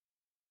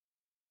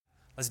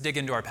Let's dig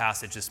into our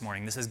passage this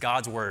morning. This is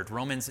God's word.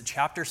 Romans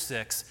chapter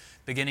 6,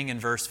 beginning in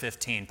verse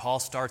 15. Paul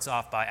starts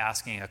off by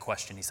asking a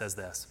question. He says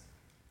this: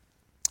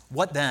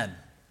 "What then?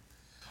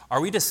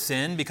 Are we to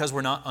sin because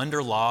we're not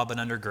under law but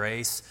under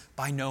grace?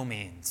 By no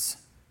means.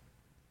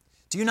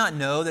 Do you not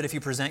know that if you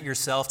present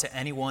yourself to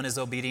anyone as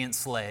obedient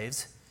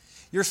slaves,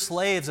 you're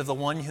slaves of the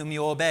one whom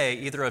you obey,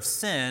 either of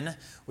sin,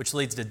 which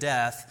leads to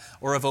death,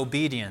 or of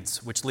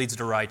obedience, which leads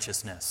to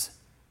righteousness?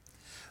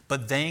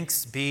 But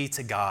thanks be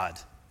to God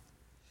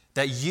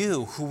that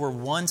you, who were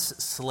once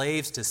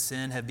slaves to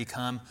sin, have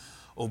become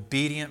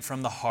obedient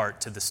from the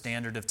heart to the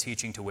standard of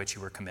teaching to which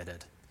you were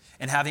committed.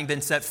 And having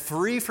been set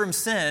free from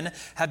sin,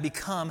 have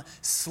become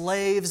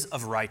slaves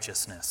of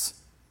righteousness.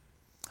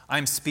 I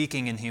am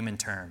speaking in human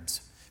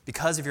terms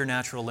because of your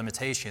natural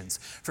limitations.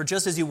 For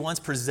just as you once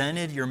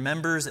presented your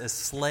members as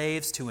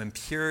slaves to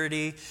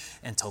impurity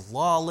and to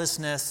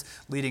lawlessness,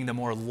 leading to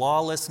more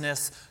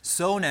lawlessness,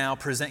 so now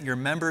present your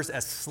members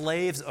as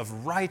slaves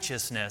of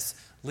righteousness,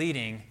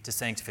 leading to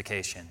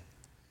sanctification.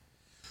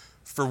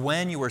 For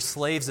when you were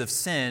slaves of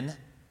sin,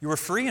 you were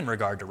free in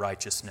regard to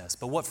righteousness.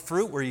 But what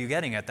fruit were you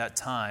getting at that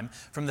time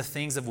from the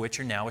things of which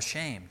you're now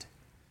ashamed?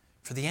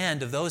 For the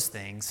end of those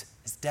things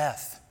is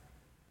death.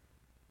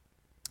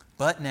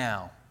 But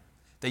now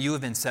that you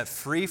have been set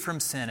free from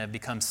sin and have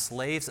become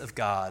slaves of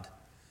God,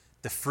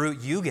 the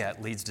fruit you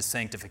get leads to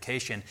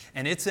sanctification,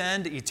 and its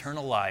end,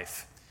 eternal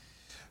life.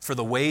 For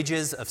the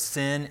wages of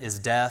sin is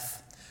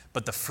death,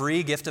 but the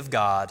free gift of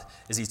God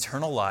is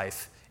eternal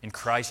life in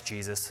Christ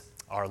Jesus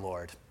our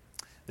Lord."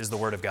 This is the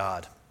word of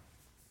God.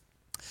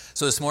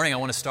 So this morning I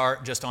want to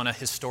start just on a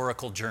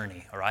historical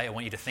journey, all right? I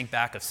want you to think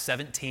back of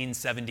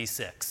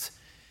 1776.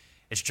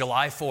 It's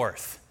July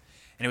 4th,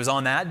 and it was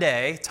on that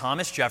day,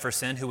 Thomas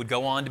Jefferson, who would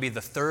go on to be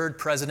the third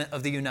president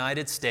of the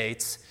United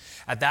States,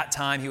 at that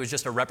time he was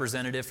just a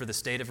representative for the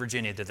state of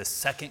Virginia to the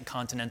Second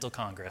Continental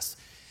Congress.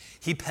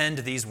 He penned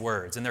these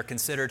words, and they're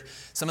considered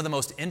some of the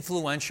most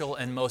influential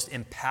and most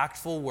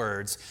impactful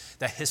words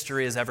that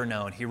history has ever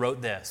known. He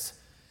wrote this: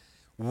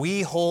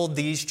 "We hold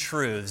these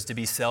truths to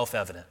be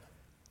self-evident,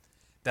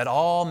 that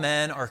all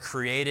men are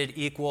created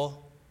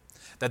equal,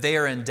 that they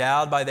are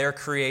endowed by their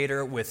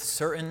Creator with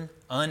certain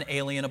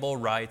unalienable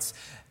rights,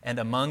 and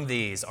among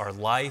these are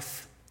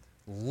life,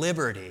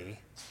 liberty,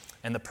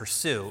 and the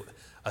pursuit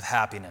of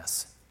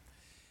happiness."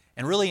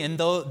 And really, in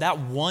that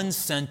one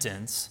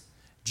sentence,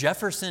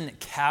 Jefferson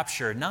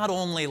captured not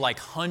only like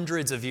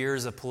hundreds of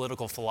years of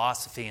political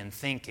philosophy and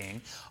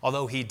thinking,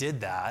 although he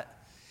did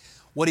that,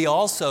 what he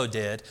also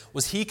did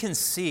was he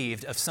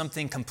conceived of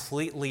something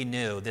completely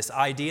new, this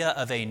idea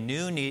of a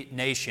new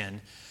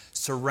nation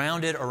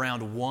surrounded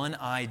around one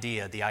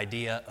idea, the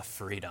idea of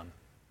freedom.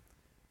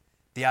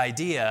 The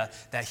idea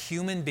that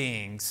human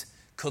beings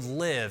could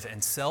live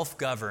and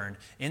self-govern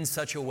in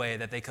such a way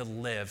that they could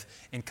live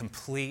in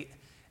complete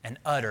and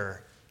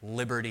utter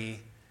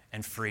liberty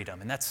and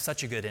freedom. And that's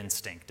such a good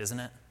instinct, isn't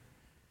it?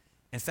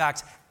 In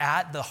fact,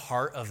 at the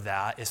heart of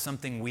that is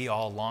something we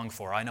all long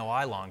for. I know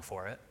I long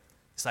for it,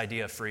 this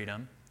idea of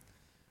freedom.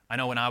 I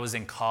know when I was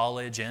in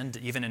college and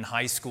even in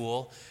high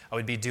school, I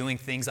would be doing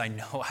things I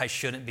know I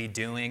shouldn't be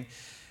doing.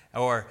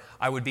 Or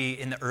I would be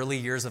in the early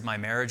years of my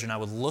marriage and I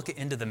would look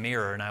into the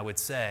mirror and I would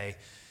say,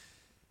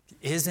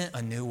 isn't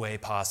a new way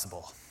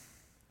possible?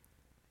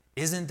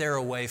 Isn't there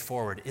a way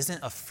forward?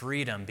 Isn't a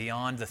freedom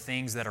beyond the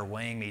things that are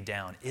weighing me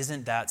down?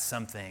 Isn't that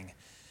something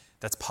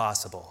that's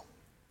possible?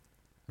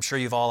 I'm sure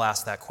you've all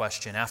asked that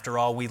question. After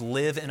all, we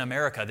live in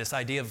America. This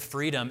idea of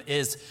freedom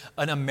is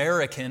an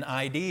American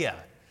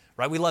idea,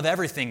 right? We love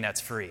everything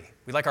that's free.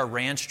 We like our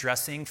ranch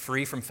dressing,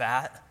 free from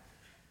fat,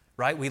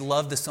 right? We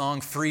love the song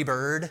Free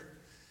Bird.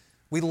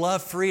 We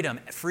love freedom.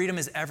 Freedom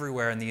is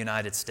everywhere in the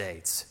United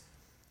States.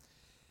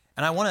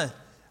 And I want to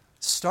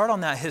start on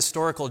that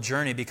historical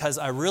journey because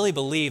I really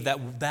believe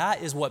that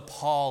that is what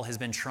Paul has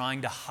been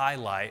trying to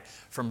highlight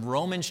from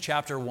Romans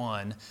chapter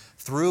 1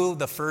 through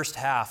the first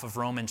half of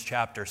Romans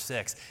chapter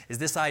 6, is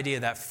this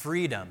idea that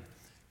freedom,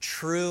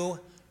 true,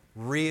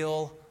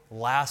 real,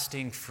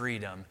 lasting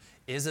freedom,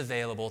 is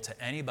available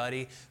to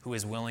anybody who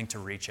is willing to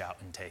reach out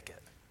and take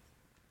it.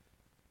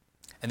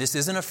 And this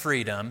isn't a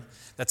freedom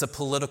that's a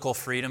political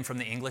freedom from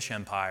the English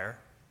Empire.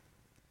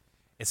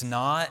 It's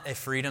not a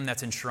freedom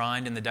that's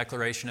enshrined in the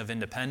Declaration of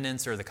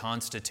Independence or the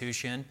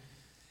Constitution.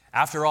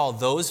 After all,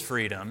 those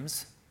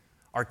freedoms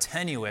are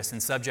tenuous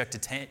and subject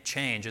to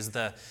change, as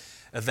the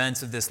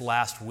events of this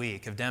last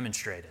week have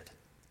demonstrated.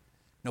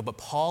 No, but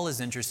Paul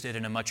is interested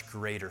in a much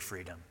greater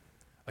freedom,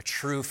 a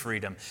true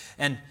freedom.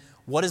 And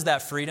what is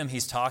that freedom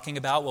he's talking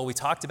about? Well, we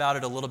talked about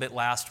it a little bit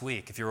last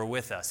week, if you were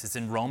with us. It's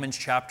in Romans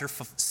chapter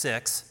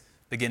 6,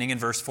 beginning in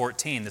verse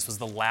 14. This was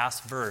the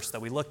last verse that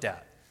we looked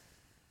at.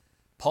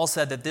 Paul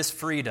said that this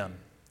freedom,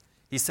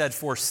 he said,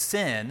 for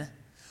sin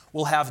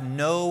will have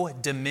no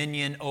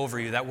dominion over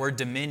you. That word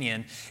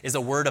dominion is a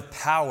word of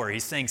power.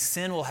 He's saying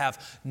sin will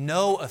have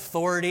no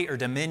authority or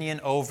dominion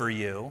over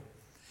you,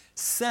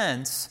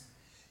 since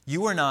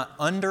you are not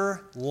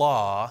under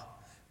law,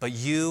 but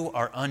you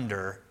are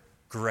under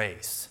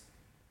grace.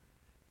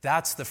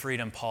 That's the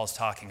freedom Paul's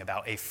talking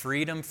about, a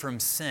freedom from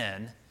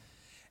sin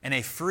and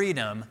a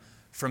freedom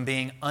from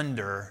being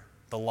under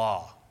the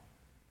law.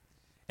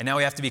 And now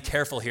we have to be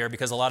careful here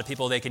because a lot of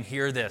people, they can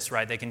hear this,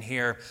 right? They can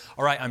hear,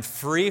 all right, I'm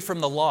free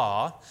from the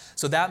law,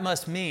 so that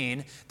must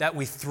mean that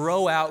we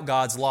throw out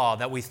God's law,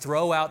 that we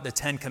throw out the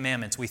 10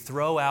 Commandments, we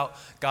throw out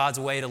God's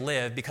way to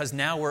live because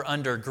now we're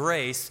under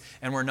grace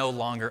and we're no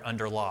longer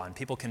under law. And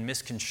people can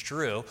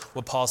misconstrue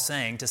what Paul's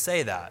saying to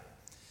say that.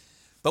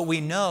 But we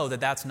know that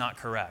that's not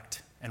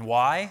correct. And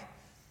why?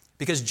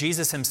 Because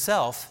Jesus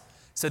himself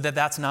said that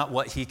that's not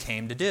what he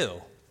came to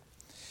do.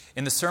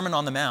 In the Sermon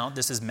on the Mount,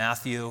 this is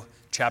Matthew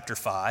chapter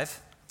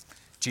 5,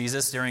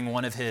 Jesus, during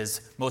one of his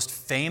most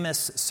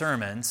famous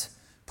sermons,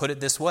 put it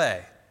this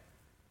way.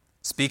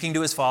 Speaking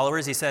to his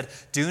followers, he said,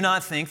 "Do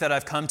not think that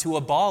I've come to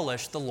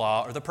abolish the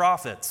law or the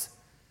prophets.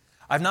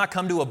 I've not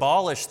come to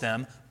abolish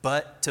them,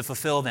 but to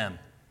fulfill them.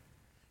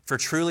 For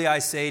truly I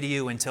say to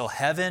you, until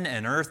heaven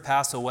and earth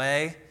pass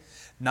away,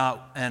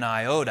 not an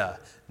iota,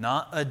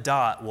 not a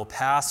dot will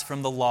pass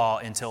from the law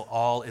until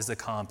all is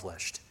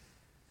accomplished.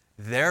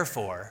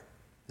 Therefore,"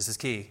 this is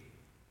key,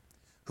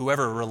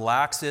 "whoever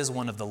relaxes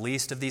one of the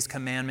least of these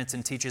commandments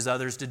and teaches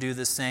others to do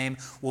the same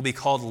will be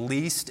called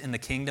least in the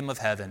kingdom of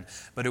heaven.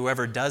 But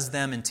whoever does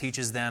them and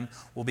teaches them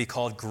will be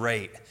called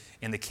great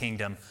in the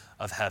kingdom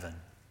of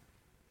heaven."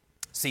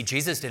 See,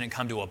 Jesus didn't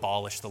come to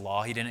abolish the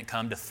law. He didn't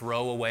come to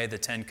throw away the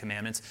 10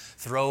 Commandments,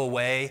 throw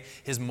away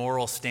his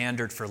moral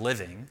standard for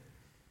living.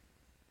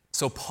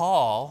 So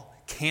Paul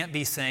can't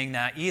be saying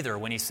that either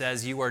when he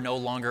says you are no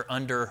longer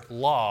under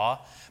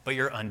law, but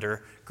you're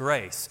under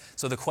grace.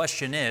 So the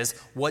question is,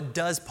 what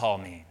does Paul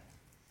mean?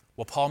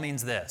 Well, Paul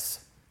means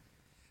this.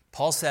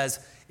 Paul says,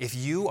 if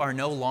you are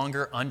no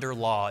longer under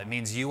law, it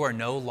means you are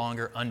no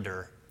longer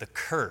under the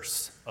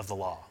curse of the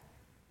law.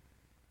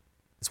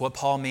 It's what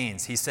Paul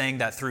means. He's saying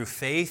that through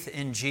faith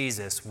in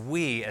Jesus,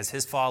 we as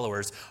his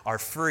followers are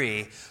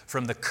free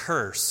from the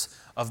curse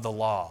of the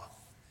law.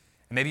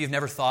 And maybe you've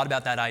never thought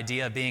about that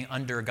idea of being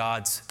under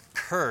God's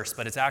curse,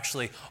 but it's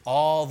actually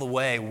all the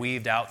way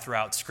weaved out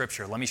throughout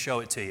Scripture. Let me show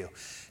it to you.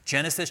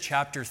 Genesis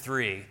chapter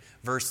 3,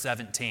 verse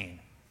 17.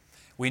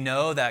 We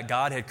know that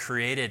God had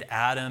created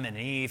Adam and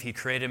Eve. He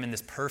created them in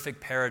this perfect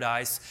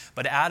paradise.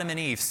 But Adam and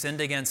Eve sinned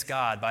against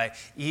God by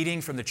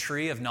eating from the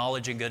tree of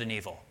knowledge of good and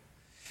evil.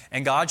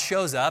 And God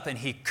shows up and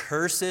he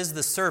curses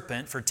the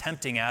serpent for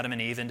tempting Adam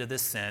and Eve into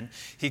this sin.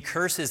 He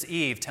curses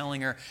Eve, telling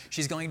her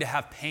she's going to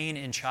have pain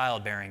in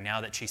childbearing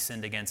now that she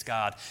sinned against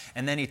God.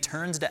 And then he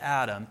turns to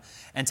Adam,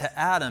 and to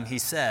Adam he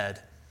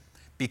said,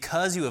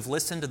 "Because you have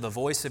listened to the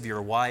voice of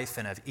your wife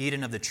and have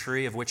eaten of the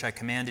tree of which I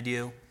commanded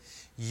you,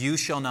 you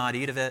shall not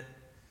eat of it.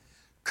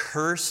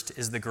 Cursed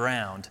is the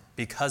ground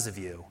because of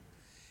you.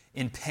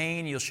 In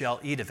pain you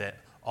shall eat of it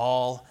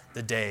all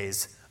the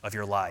days of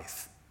your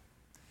life."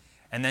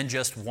 And then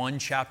just one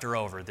chapter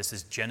over, this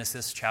is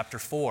Genesis chapter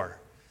 4.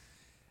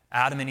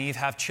 Adam and Eve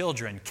have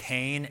children,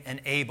 Cain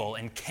and Abel.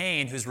 And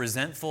Cain, who's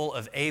resentful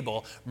of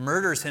Abel,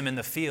 murders him in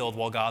the field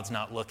while God's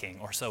not looking,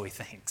 or so he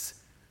thinks.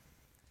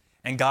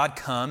 And God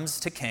comes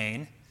to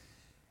Cain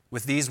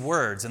with these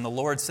words, and the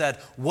Lord said,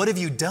 "What have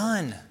you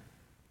done?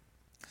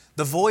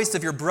 The voice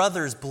of your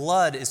brother's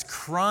blood is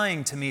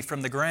crying to me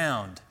from the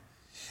ground.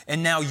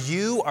 And now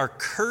you are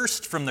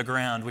cursed from the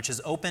ground, which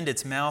has opened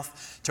its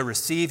mouth to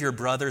receive your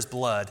brother's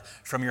blood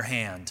from your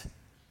hand."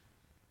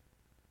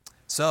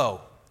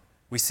 So,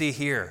 we see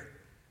here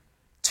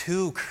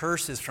two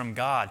curses from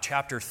God,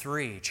 chapter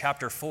 3,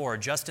 chapter 4,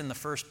 just in the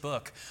first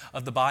book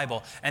of the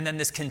Bible. And then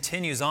this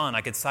continues on.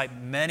 I could cite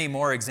many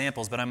more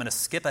examples, but I'm going to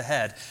skip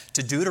ahead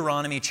to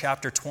Deuteronomy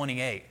chapter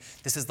 28.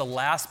 This is the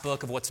last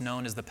book of what's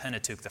known as the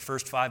Pentateuch, the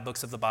first 5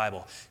 books of the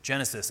Bible.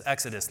 Genesis,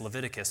 Exodus,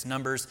 Leviticus,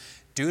 Numbers,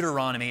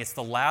 Deuteronomy. It's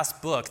the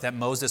last book that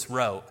Moses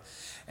wrote.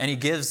 And he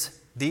gives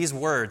these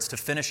words to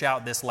finish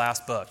out this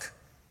last book.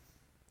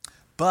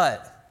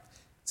 But,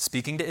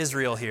 speaking to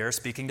Israel here,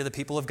 speaking to the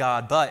people of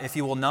God, "But if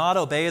you will not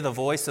obey the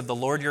voice of the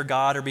Lord your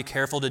God or be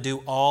careful to do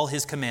all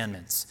his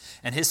commandments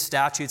and his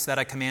statutes that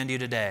I command you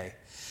today,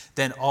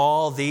 then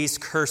all these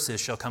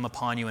curses shall come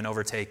upon you and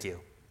overtake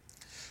you.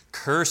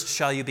 Cursed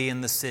shall you be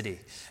in the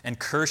city, and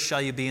cursed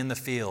shall you be in the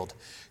field.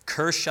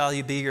 Cursed shall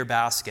you be your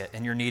basket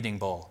and your kneading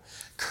bowl.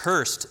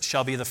 Cursed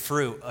shall be the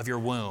fruit of your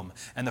womb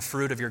and the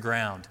fruit of your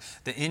ground,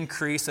 the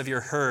increase of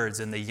your herds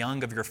and the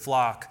young of your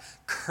flock.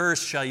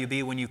 Cursed shall you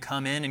be when you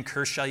come in, and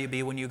cursed shall you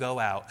be when you go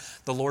out.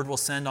 The Lord will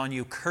send on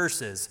you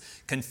curses,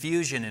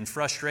 confusion, and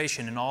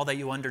frustration in all that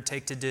you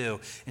undertake to do,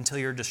 until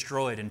you're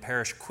destroyed and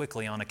perish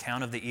quickly on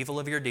account of the evil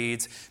of your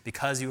deeds,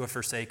 because you have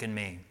forsaken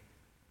me.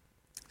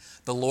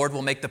 The Lord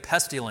will make the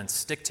pestilence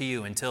stick to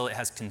you until it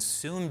has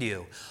consumed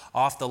you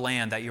off the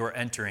land that you are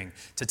entering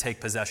to take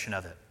possession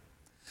of it.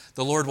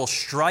 The Lord will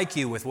strike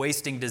you with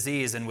wasting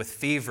disease and with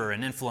fever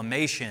and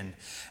inflammation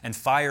and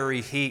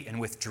fiery heat and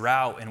with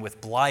drought and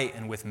with blight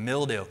and with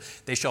mildew.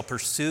 They shall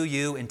pursue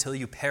you until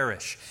you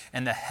perish,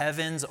 and the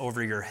heavens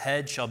over your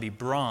head shall be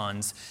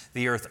bronze.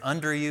 The earth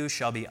under you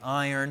shall be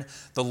iron.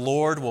 The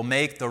Lord will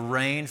make the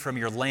rain from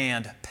your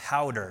land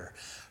powder,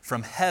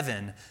 From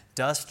heaven,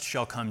 dust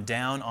shall come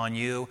down on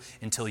you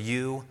until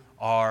you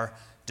are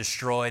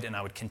destroyed. And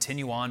I would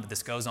continue on, but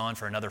this goes on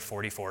for another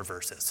 44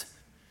 verses.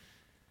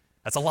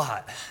 That's a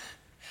lot.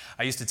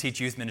 I used to teach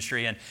youth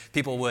ministry, and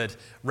people would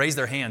raise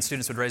their hand,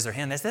 students would raise their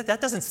hand.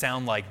 That doesn't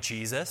sound like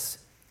Jesus.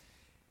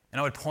 And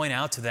I would point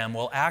out to them,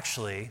 well,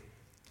 actually,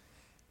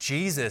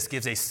 Jesus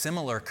gives a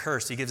similar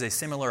curse. He gives a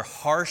similar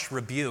harsh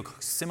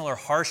rebuke, similar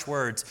harsh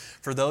words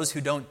for those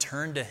who don't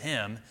turn to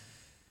him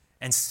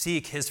and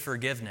seek his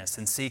forgiveness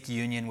and seek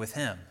union with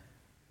him.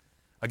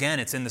 Again,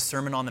 it's in the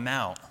Sermon on the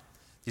Mount.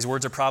 These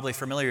words are probably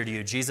familiar to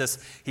you. Jesus,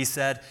 he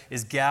said,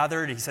 is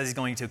gathered. He says he's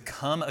going to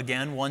come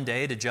again one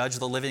day to judge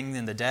the living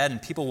and the dead,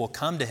 and people will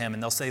come to him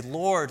and they'll say,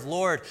 Lord,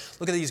 Lord,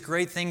 look at these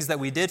great things that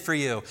we did for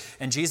you.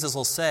 And Jesus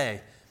will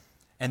say,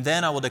 and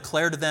then I will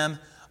declare to them,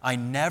 I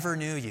never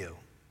knew you.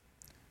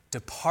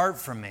 Depart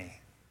from me,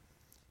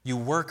 you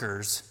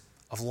workers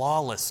of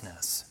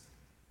lawlessness.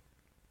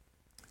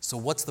 So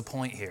what's the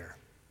point here?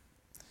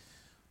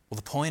 Well,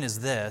 the point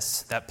is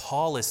this, that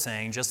Paul is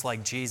saying, just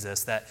like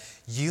Jesus, that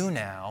you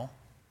now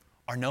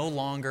are no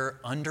longer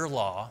under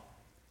law.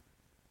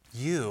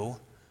 You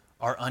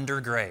are under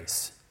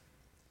grace.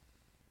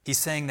 He's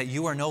saying that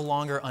you are no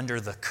longer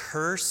under the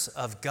curse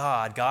of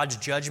God. God's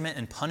judgment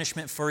and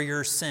punishment for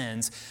your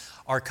sins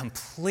are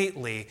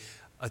completely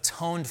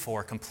atoned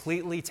for,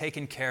 completely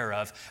taken care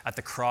of at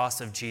the cross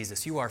of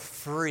Jesus. You are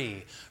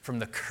free from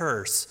the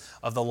curse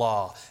of the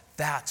law.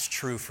 That's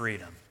true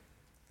freedom.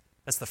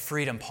 That's the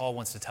freedom Paul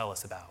wants to tell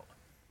us about.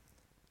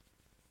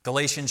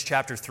 Galatians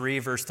chapter 3,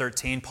 verse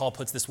 13, Paul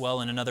puts this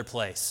well in another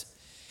place.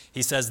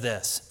 He says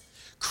this,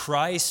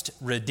 Christ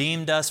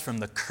redeemed us from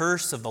the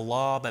curse of the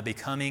law by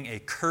becoming a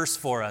curse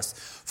for us.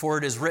 For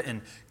it is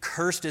written,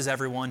 cursed is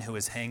everyone who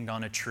is hanged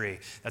on a tree.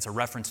 That's a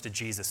reference to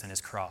Jesus and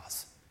his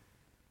cross.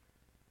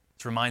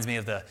 This reminds me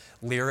of the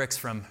lyrics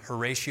from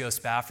Horatio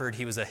Spafford.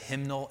 He was a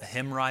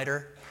hymn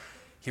writer.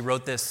 He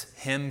wrote this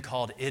hymn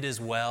called It Is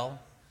Well.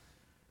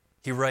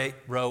 He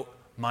wrote,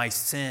 my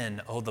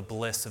sin, oh the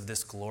bliss of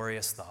this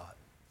glorious thought.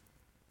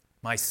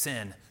 My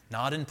sin,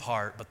 not in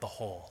part, but the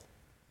whole,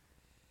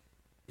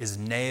 is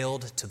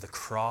nailed to the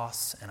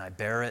cross, and I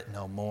bear it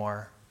no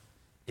more.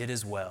 It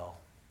is well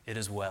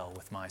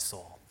with my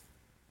soul.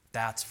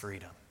 That's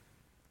freedom.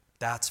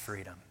 That's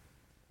freedom.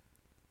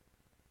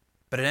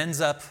 But it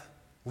ends up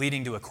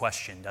leading to a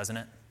question, doesn't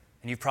it?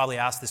 And you've probably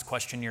asked this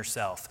question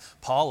yourself.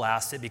 Paul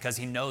asked it because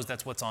he knows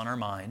that's what's on our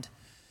mind.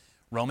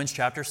 Romans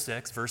chapter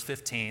 6, verse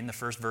 15, the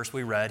first verse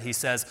we read, he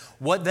says,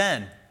 what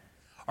then?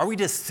 Are we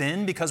to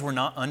sin because we're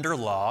not under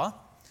law,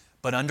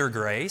 but under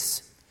grace?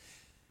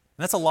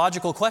 And that's a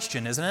logical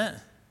question, isn't it?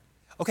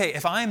 Okay,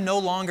 if I am no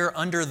longer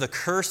under the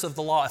curse of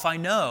the law, if I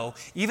know,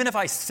 even if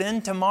I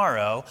sin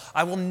tomorrow,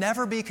 I will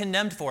never be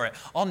condemned for it.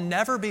 I'll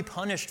never be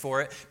punished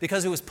for it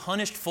because it was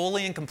punished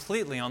fully and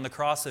completely on the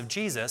cross of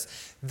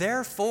Jesus.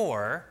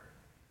 Therefore,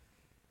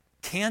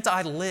 can't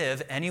I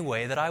live any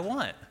way that I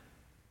want?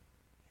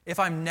 If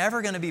I'm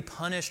never going to be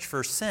punished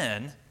for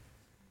sin,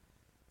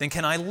 then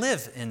can I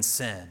live in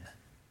sin?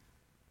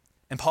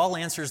 And Paul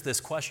answers this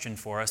question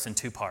for us in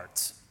two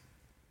parts.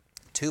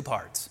 Two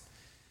parts.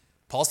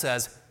 Paul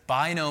says,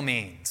 by no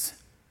means,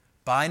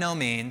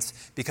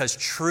 because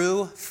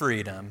true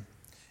freedom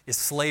is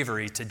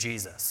slavery to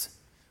Jesus.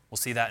 We'll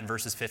see that in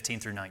verses 15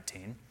 through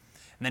 19. And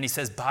then he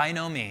says, by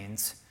no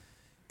means,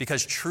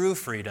 because true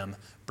freedom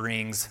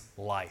brings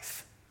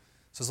life.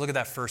 So let's look at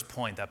that first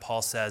point that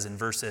Paul says in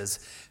verses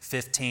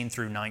 15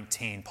 through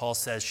 19. Paul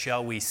says,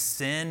 shall we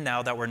sin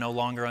now that we're no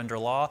longer under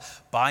law?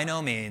 By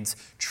no means.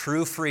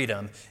 True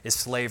freedom is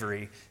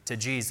slavery to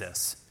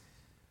Jesus.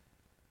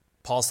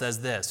 Paul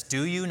says this,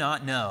 do you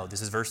not know,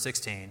 this is verse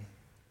 16,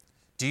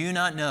 do you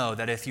not know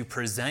that if you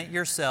present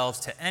yourselves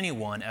to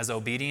anyone as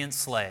obedient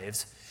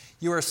slaves,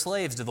 you are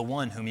slaves to the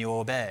one whom you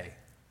obey,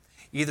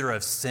 either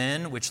of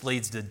sin, which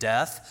leads to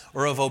death,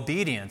 or of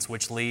obedience,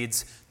 which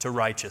leads to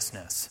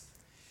righteousness.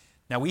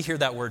 Now, we hear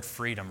that word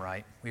freedom,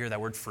 right? We hear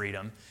that word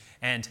freedom,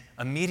 and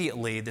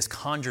immediately this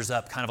conjures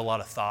up kind of a lot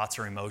of thoughts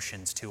or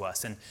emotions to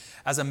us. And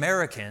as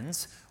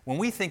Americans, when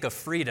we think of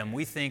freedom,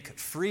 we think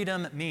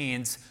freedom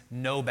means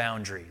no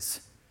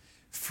boundaries.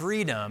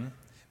 Freedom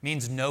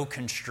means no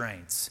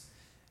constraints.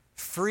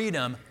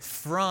 Freedom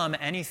from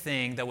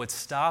anything that would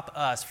stop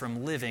us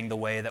from living the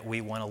way that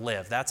we want to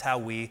live. That's how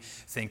we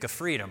think of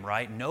freedom,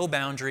 right? No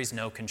boundaries,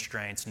 no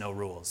constraints, no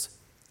rules.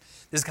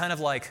 This is kind of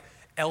like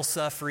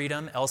Elsa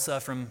freedom, Elsa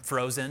from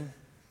Frozen.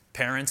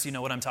 Parents, you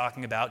know what I'm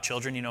talking about.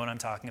 Children, you know what I'm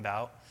talking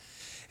about.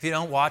 If you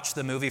don't watch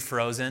the movie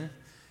Frozen,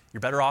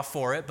 you're better off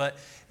for it. But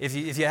if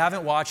you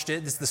haven't watched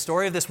it, it's the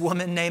story of this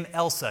woman named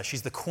Elsa.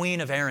 She's the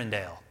queen of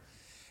Arendelle.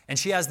 And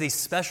she has these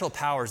special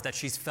powers that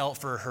she's felt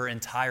for her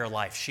entire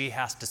life. She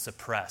has to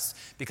suppress.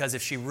 Because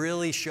if she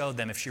really showed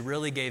them, if she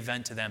really gave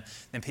vent to them,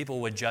 then people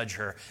would judge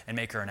her and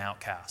make her an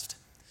outcast.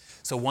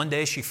 So one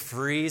day she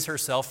frees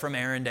herself from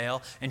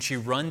Arendelle and she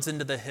runs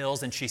into the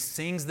hills and she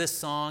sings this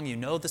song. You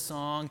know the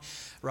song,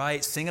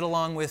 right? Sing it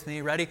along with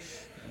me. Ready?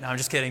 No, I'm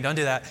just kidding. Don't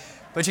do that.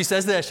 But she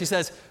says this. She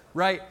says,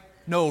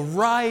 no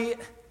right,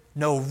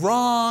 no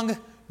wrong,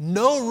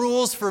 no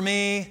rules for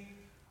me,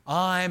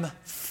 I'm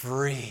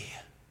free.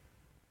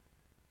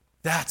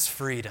 That's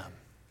freedom.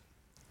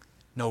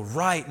 No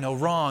right, no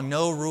wrong,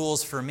 no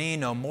rules for me,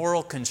 no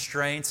moral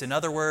constraints. In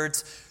other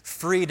words,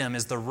 freedom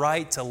is the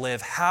right to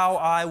live how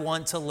I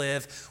want to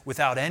live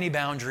without any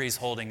boundaries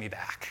holding me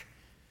back.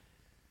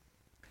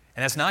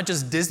 And that's not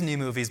just Disney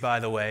movies,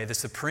 by the way. The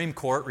Supreme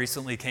Court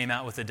recently came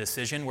out with a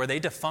decision where they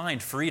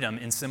defined freedom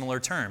in similar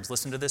terms.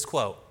 Listen to this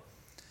quote.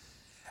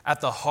 At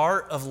the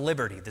heart of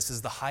liberty, this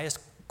is the highest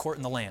court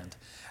in the land,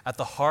 at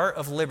the heart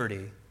of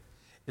liberty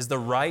is the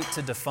right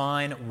to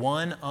define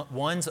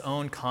one's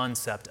own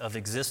concept of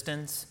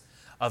existence,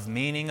 of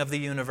meaning of the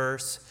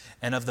universe,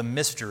 and of the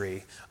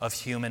mystery of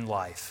human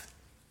life.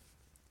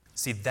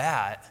 See,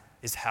 that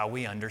is how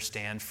we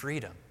understand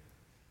freedom.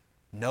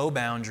 No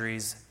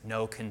boundaries,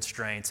 no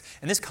constraints.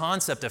 And this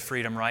concept of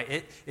freedom,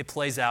 right, it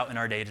plays out in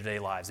our day-to-day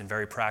lives in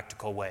very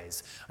practical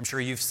ways. I'm sure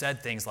you've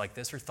said things like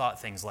this or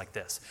thought things like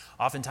this.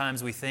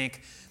 Oftentimes we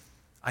think,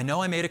 I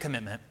know I made a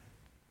commitment.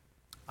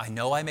 I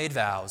know I made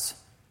vows.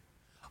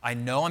 I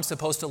know I'm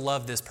supposed to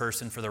love this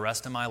person for the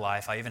rest of my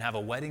life. I even have a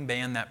wedding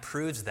band that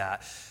proves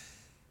that.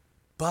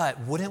 But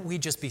wouldn't we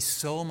just be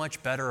so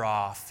much better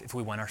off if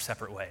we went our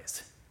separate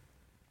ways?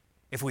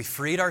 If we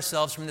freed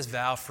ourselves from this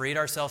vow, freed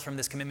ourselves from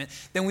this commitment,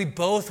 then we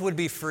both would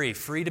be free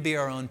to be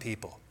our own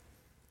people.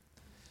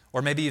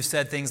 Or maybe you've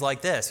said things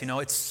like this,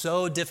 it's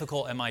so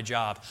difficult at my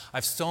job. I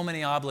have so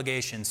many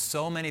obligations,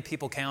 so many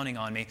people counting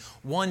on me.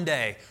 One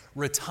day,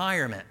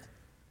 retirement,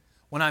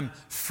 when I'm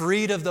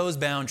freed of those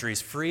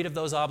boundaries, freed of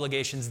those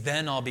obligations,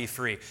 then I'll be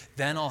free.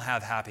 Then I'll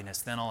have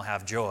happiness. Then I'll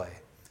have joy.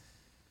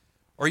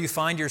 Or you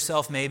find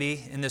yourself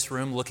maybe in this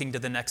room looking to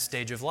the next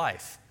stage of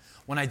life,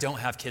 when I don't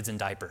have kids in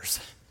diapers.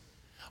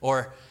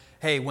 Or,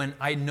 hey, when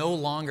I no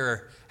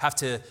longer have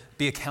to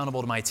be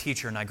accountable to my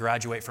teacher and I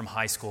graduate from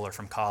high school or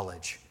from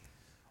college.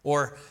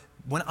 Or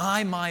when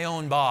I'm my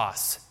own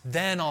boss,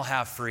 then I'll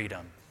have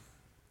freedom.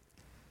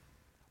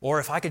 Or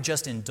if I could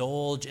just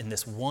indulge in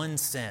this one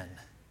sin,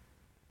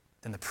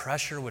 then the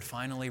pressure would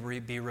finally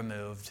be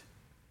removed.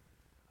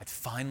 I'd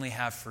finally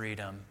have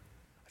freedom.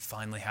 I'd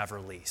finally have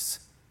release.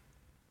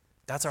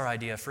 That's our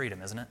idea of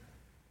freedom, isn't it?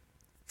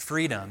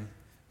 Freedom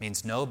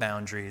means no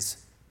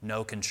boundaries,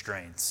 no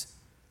constraints.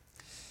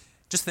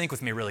 Just think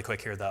with me really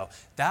quick here, though.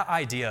 That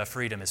idea of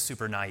freedom is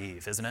super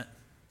naive, isn't it?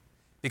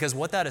 Because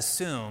what that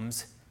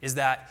assumes is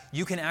that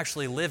you can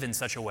actually live in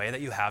such a way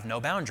that you have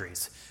no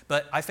boundaries.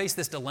 But I face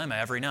this dilemma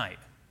every night,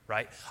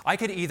 right? I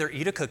could either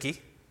eat a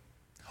cookie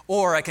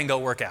or I can go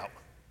work out.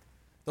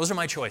 Those are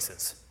my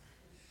choices.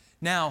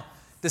 Now,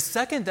 the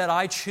second that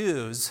I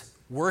choose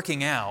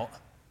working out,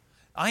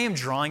 I am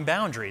drawing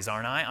boundaries,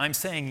 aren't I? I'm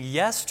saying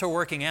yes to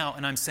working out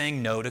and I'm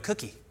saying no to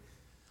cookie.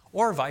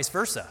 Or vice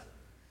versa.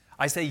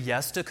 I say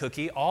yes to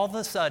cookie, all of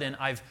a sudden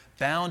I've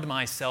bound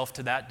myself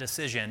to that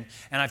decision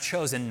and I've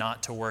chosen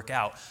not to work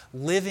out.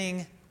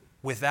 Living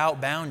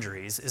without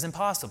boundaries is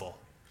impossible.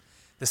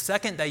 The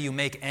second that you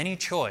make any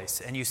choice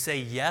and you say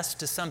yes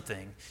to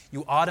something,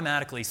 you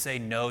automatically say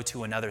no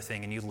to another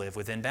thing and you live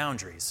within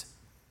boundaries.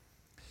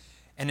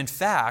 And in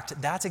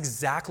fact, that's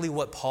exactly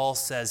what Paul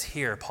says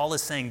here. Paul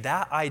is saying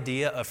that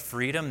idea of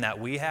freedom that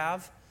we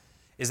have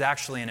is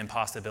actually an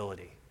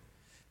impossibility.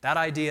 That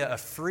idea of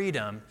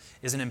freedom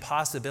is an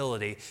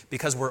impossibility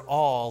because we're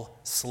all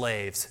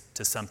slaves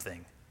to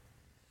something.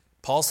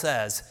 Paul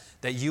says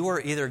that you are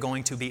either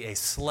going to be a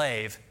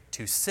slave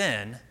to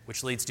sin,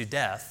 which leads to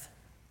death,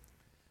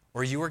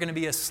 or you are going to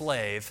be a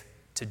slave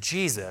to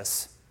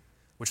Jesus,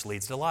 which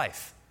leads to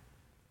life.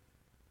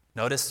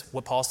 Notice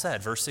what Paul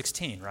said, verse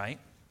 16, right?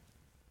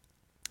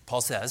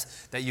 Paul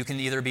says that you can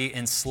either be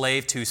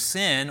enslaved to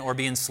sin or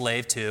be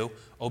enslaved to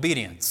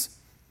obedience.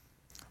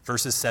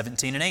 Verses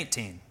 17 and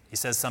 18, he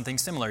says something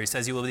similar. He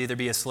says you will either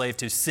be a slave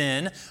to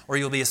sin or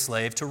you'll be a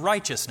slave to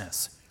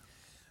righteousness.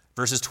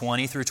 Verses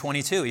 20 through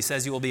 22, he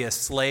says you will be a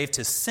slave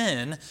to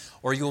sin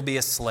or you will be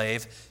a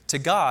slave to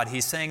God.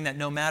 He's saying that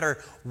no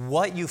matter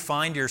what you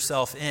find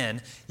yourself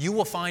in, you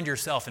will find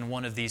yourself in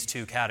one of these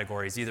two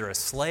categories, either a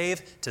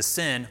slave to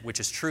sin,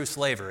 which is true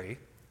slavery,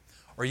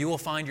 or you will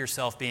find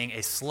yourself being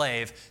a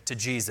slave to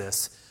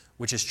Jesus,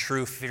 which is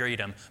true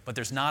freedom, but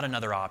there's not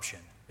another option.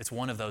 It's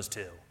one of those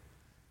two.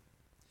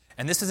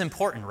 And this is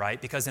important, right?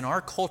 Because in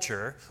our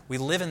culture, we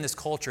live in this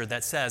culture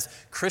that says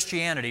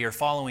Christianity or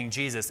following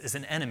Jesus is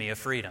an enemy of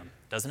freedom,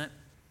 doesn't it?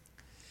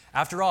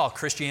 After all,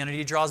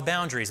 Christianity draws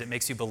boundaries. It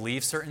makes you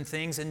believe certain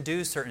things and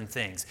do certain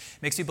things.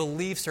 It makes you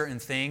believe certain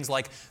things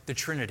like the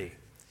Trinity.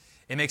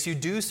 It makes you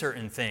do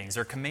certain things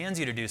or commands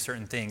you to do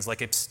certain things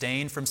like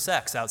abstain from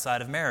sex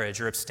outside of marriage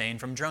or abstain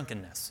from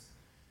drunkenness.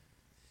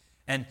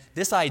 And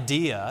this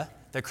idea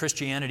that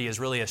Christianity is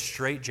really a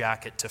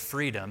straitjacket to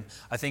freedom,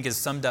 I think is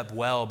summed up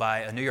well by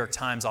a New York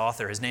Times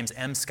author. His name's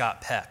M.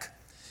 Scott Peck.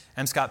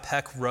 M. Scott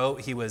Peck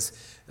wrote,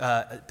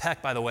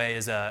 Peck, by the way,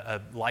 is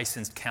a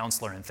licensed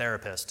counselor and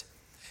therapist.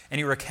 And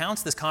he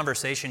recounts this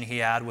conversation he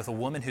had with a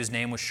woman whose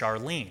name was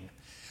Charlene.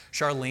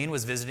 Charlene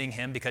was visiting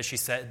him because she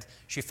said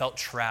she felt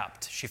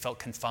trapped, she felt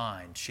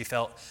confined, she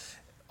felt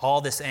all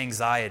this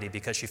anxiety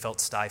because she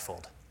felt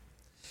stifled.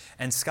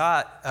 And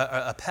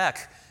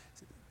Peck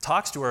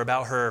talks to her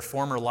about her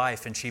former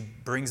life, and she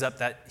brings up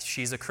that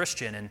she's a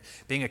Christian. And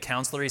being a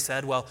counselor, he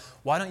said, well,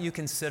 why don't you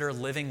consider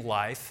living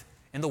life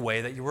in the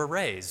way that you were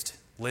raised,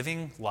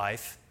 living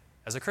life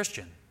as a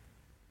Christian?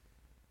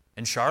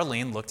 And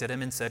Charlene looked at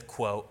him and said,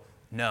 quote,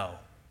 no,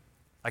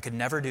 I could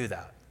never do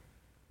that.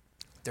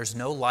 There's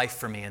no life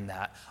for me in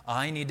that.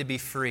 I need to be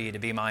free to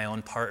be my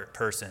own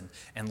person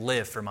and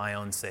live for my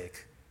own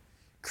sake.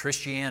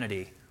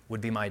 Christianity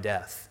would be my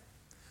death.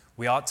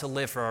 We ought to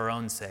live for our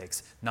own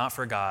sakes, not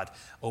for God.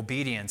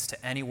 Obedience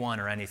to anyone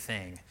or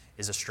anything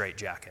is a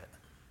straitjacket.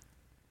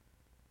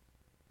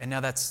 And now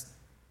that's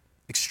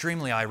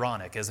extremely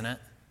ironic, isn't it?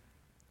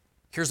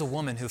 Here's a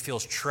woman who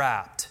feels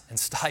trapped and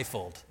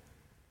stifled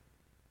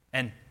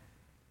and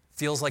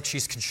feels like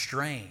she's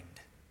constrained.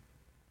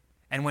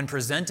 And when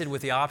presented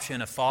with the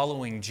option of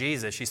following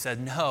Jesus, she said,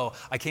 no,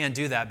 I can't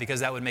do that because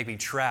that would make me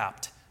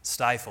trapped,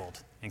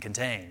 stifled, and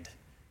contained.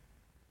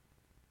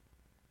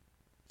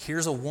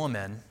 Here's a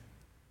woman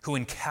who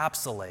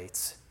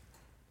encapsulates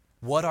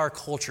what our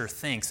culture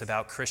thinks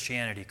about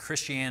Christianity.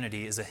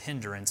 Christianity is a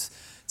hindrance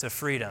to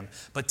freedom.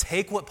 But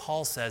take what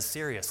Paul says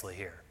seriously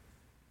here.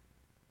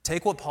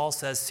 Take what Paul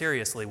says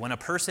seriously. When a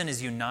person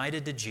is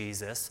united to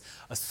Jesus,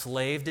 a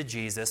slave to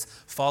Jesus,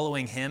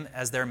 following him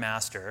as their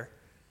master,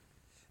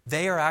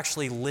 they are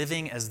actually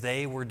living as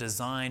they were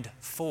designed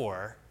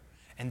for,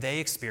 and they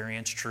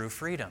experience true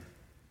freedom.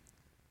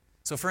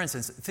 So for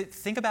instance,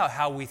 think about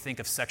how we think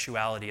of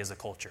sexuality as a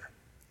culture.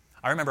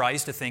 I remember I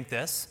used to think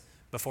this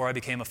before I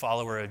became a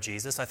follower of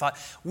Jesus. I thought,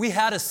 we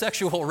had a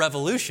sexual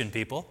revolution,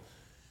 people.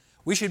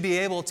 We should be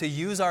able to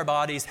use our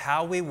bodies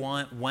how we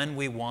want, when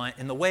we want,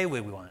 in the way we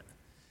want.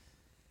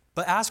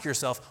 But ask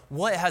yourself,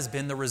 what has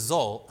been the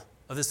result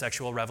of the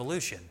sexual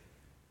revolution?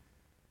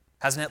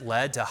 Hasn't it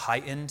led to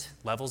heightened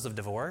levels of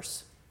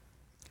divorce?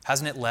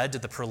 Hasn't it led to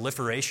the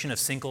proliferation of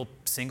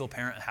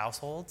single-parent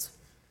households?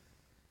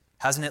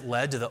 Hasn't it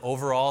led to the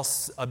overall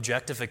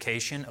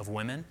objectification of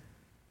women?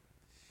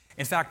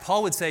 In fact,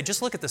 Paul would say,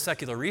 just look at the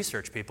secular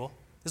research, people.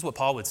 This is what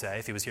Paul would say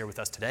if he was here with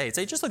us today. He'd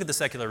say, just look at the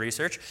secular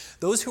research.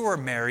 Those who are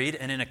married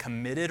and in a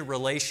committed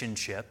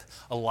relationship,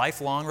 a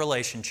lifelong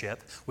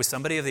relationship with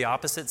somebody of the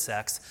opposite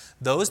sex,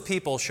 those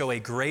people show a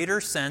greater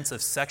sense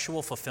of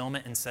sexual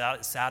fulfillment and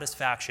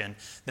satisfaction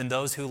than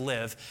those who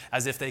live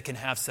as if they can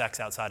have sex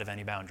outside of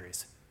any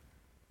boundaries.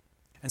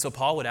 And so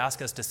Paul would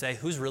ask us to say,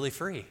 who's really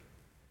free?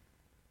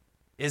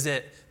 Is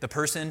it the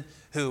person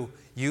who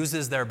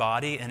uses their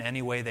body in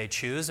any way they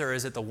choose, or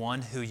is it the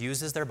one who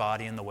uses their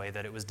body in the way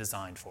that it was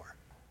designed for?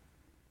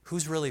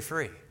 Who's really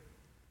free?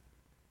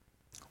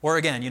 Or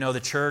again, the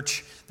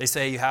church, they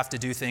say you have to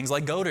do things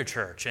like go to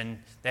church, and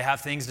they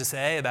have things to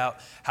say about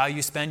how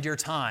you spend your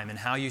time and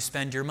how you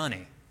spend your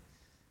money.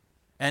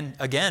 And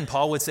again,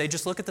 Paul would say,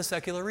 just look at the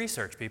secular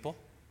research, people.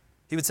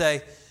 He would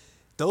say,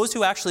 those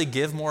who actually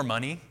give more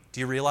money, do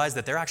you realize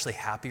that they're actually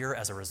happier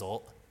as a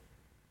result?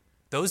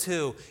 Those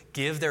who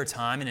give their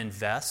time and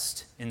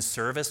invest in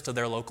service to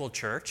their local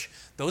church,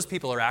 those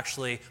people are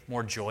actually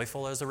more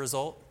joyful as a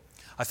result.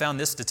 I found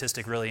this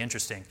statistic really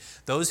interesting.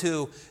 Those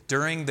who,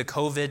 during the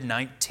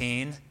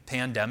COVID-19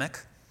 pandemic,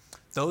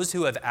 those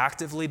who have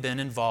actively been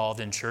involved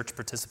in church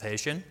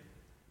participation,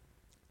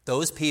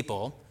 those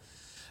people,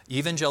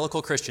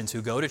 evangelical Christians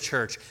who go to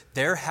church,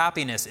 their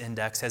happiness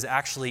index has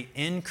actually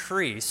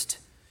increased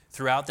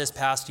throughout this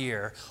past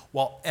year,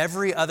 while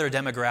every other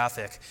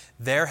demographic,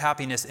 their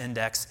happiness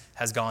index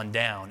has gone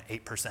down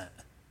 8%.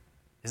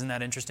 Isn't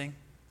that interesting?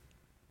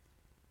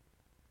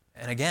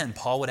 And again,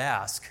 Paul would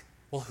ask,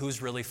 well,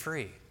 who's really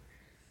free?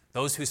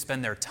 Those who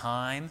spend their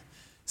time,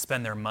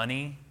 spend their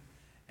money,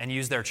 and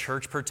use their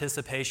church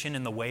participation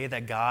in the way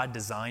that God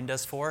designed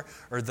us for,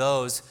 or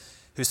those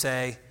who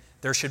say,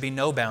 there should be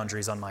no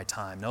boundaries on my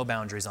time, no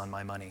boundaries on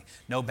my money,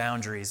 no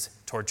boundaries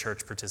toward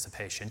church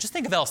participation. Just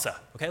think of Elsa,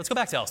 okay? Let's go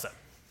back to Elsa.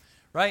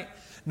 Right,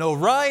 no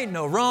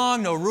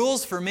wrong, no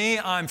rules for me,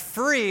 I'm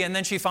free. And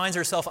then she finds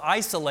herself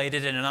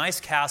isolated in an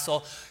ice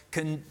castle,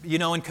 in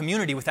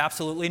community with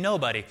absolutely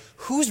nobody.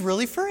 Who's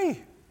really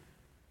free?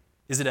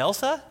 Is it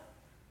Elsa?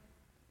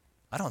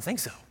 I don't think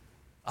so.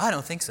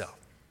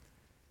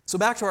 So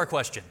back to our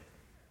question.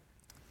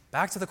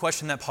 Back to the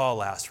question that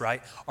Paul asked,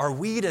 right? Are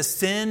we to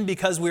sin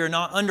because we are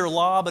not under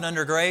law but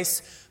under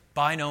grace?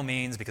 By no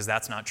means, because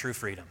that's not true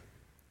freedom.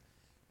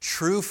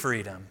 True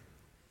freedom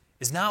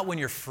is not when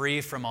you're free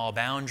from all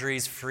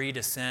boundaries, free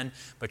to sin,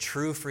 but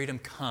true freedom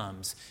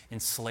comes in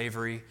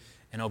slavery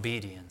and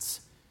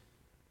obedience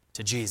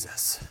to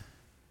Jesus.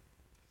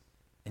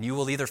 And you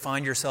will either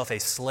find yourself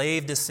a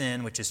slave to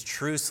sin, which is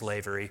true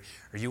slavery,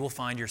 or you will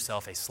find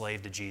yourself a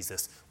slave to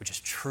Jesus, which is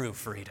true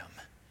freedom.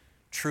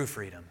 True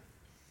freedom.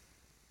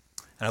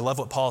 And I love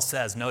what Paul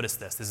says. Notice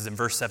this. This is in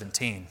verse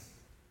 17.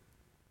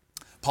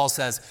 Paul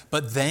says,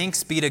 but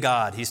thanks be to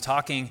God. He's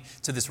talking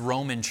to this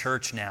Roman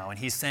church now, and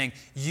he's saying,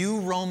 you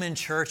Roman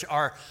church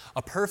are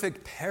a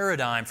perfect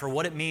paradigm for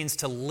what it means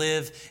to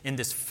live in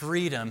this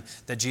freedom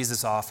that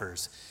Jesus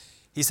offers.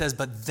 He says,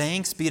 but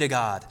thanks be to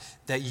God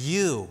that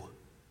you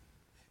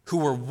who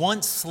were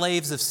once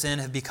slaves of sin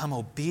have become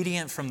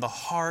obedient from the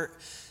heart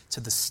to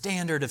the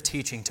standard of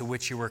teaching to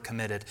which you were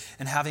committed,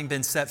 and having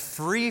been set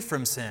free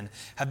from sin,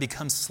 have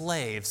become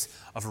slaves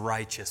of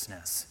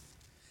righteousness.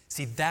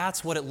 See,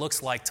 that's what it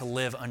looks like to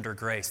live under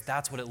grace.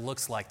 That's what it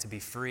looks like to be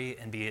free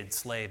and be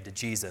enslaved to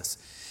Jesus.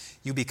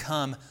 You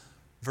become,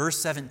 verse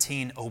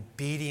 17,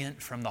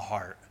 obedient from the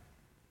heart.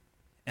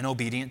 And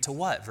obedient to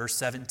what? Verse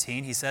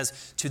 17, he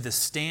says, to the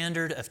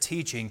standard of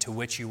teaching to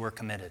which you were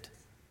committed.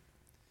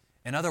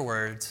 In other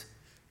words,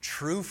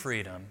 true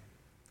freedom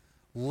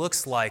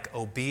looks like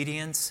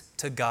obedience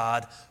to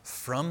God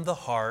from the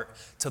heart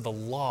to the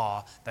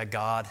law that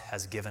God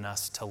has given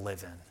us to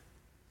live in.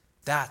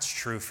 That's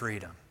true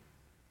freedom.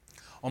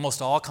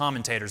 Almost all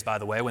commentators, by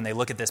the way, when they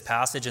look at this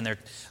passage and they're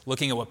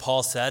looking at what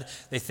Paul said,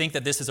 they think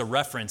that this is a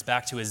reference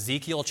back to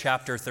Ezekiel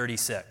chapter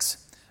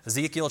 36.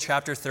 Ezekiel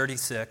chapter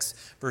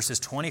 36, verses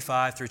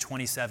 25 through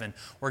 27,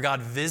 where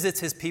God visits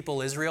his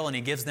people Israel and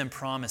he gives them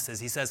promises.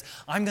 He says,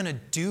 I'm going to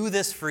do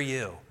this for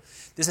you.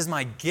 This is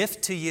my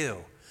gift to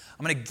you.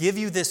 I'm going to give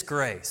you this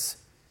grace.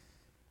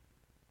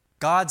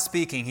 God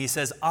speaking, he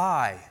says,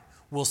 I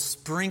will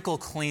sprinkle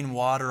clean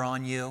water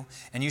on you,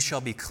 and you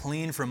shall be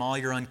clean from all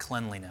your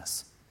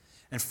uncleanliness.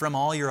 And from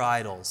all your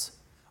idols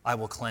I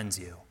will cleanse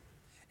you.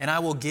 And I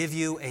will give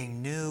you a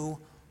new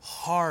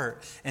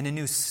heart, and a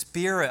new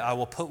spirit I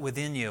will put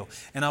within you.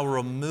 And I will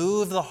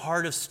remove the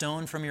heart of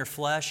stone from your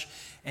flesh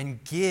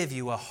and give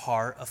you a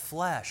heart of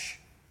flesh.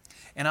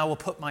 And I will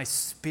put my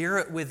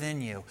spirit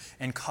within you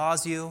and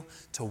cause you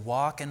to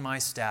walk in my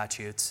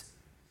statutes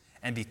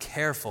and be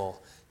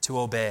careful to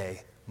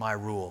obey my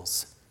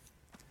rules.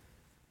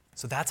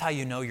 So that's how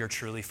you know you're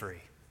truly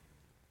free.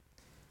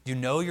 You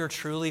know you're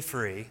truly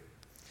free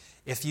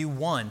if you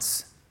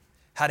once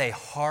had a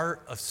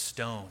heart of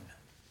stone,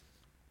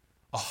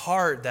 a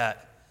heart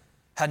that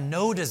had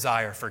no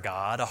desire for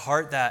God, a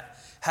heart that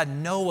had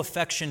no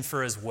affection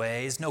for his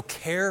ways, no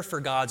care for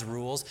God's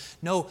rules,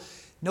 no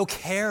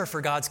care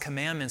for God's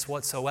commandments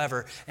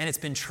whatsoever, and it's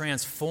been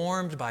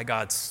transformed by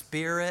God's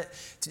Spirit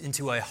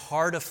into a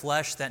heart of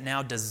flesh that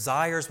now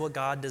desires what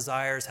God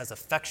desires, has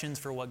affections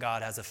for what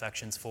God has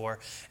affections for,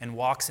 and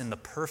walks in the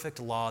perfect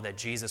law that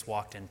Jesus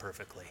walked in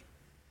perfectly.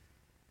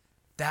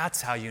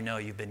 That's how you know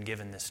you've been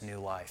given this new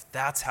life.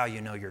 That's how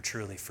you know you're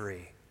truly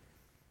free.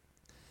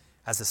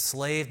 As a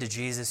slave to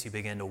Jesus, you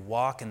begin to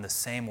walk in the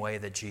same way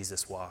that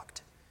Jesus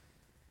walked.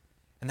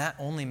 And that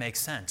only makes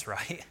sense,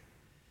 right?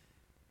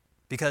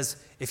 Because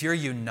if you're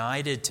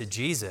united to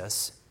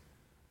Jesus,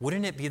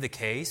 wouldn't it be the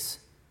case,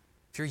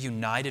 if you're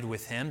united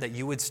with him, that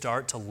you would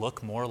start to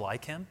look more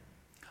like him?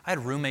 I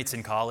had roommates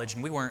in college,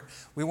 and we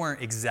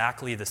weren't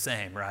exactly the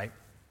same, right?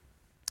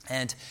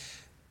 And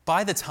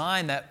by the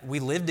time that we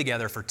lived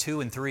together for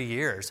 2 and 3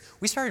 years,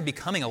 we started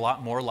becoming a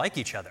lot more like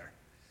each other.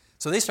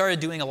 So they started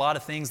doing a lot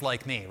of things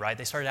like me, right?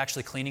 They started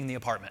actually cleaning the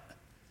apartment.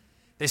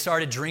 They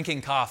started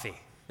drinking coffee.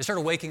 They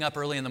started waking up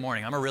early in the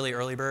morning. I'm a really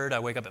early bird. I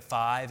wake up at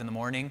 5 in the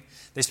morning.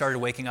 They started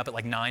waking up at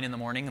like 9 in the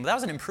morning. And that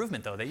was an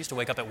improvement, though. They used to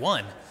wake up at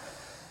 1.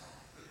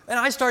 And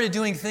I started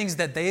doing things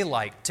that they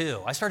liked,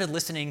 too. I started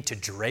listening to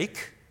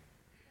Drake.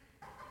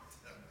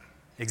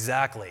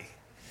 Exactly.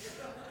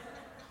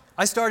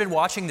 I started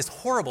watching this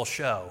horrible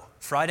show,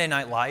 Friday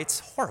Night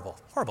Lights.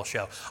 Horrible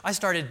show. I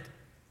started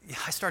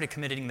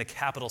committing the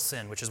capital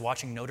sin, which is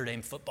watching Notre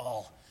Dame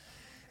football.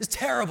 It's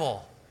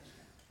terrible.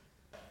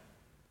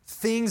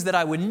 Things that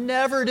I would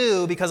never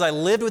do because I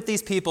lived with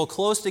these people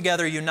close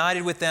together,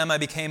 united with them, I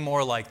became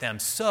more like them.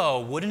 So,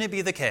 wouldn't it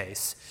be the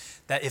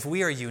case that if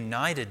we are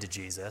united to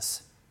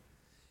Jesus,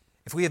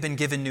 if we have been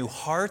given new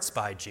hearts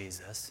by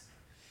Jesus,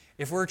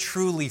 if we're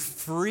truly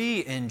free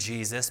in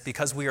Jesus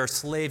because we are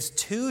slaves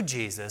to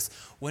Jesus,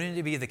 wouldn't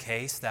it be the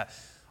case that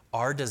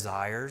our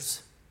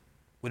desires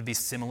would be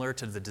similar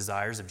to the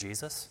desires of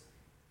Jesus?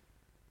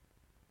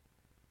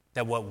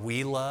 That what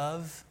we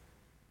love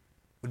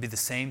would be the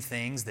same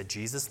things that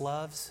Jesus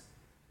loves?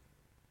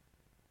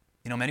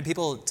 You know, many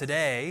people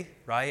today,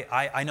 right,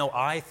 I know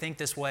I think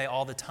this way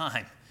all the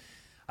time.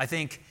 I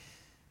think,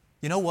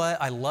 you know what,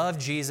 I love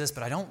Jesus,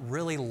 but I don't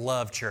really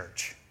love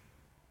church.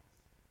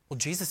 Well,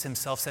 Jesus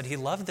himself said he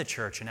loved the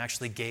church and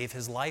actually gave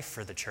his life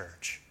for the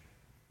church.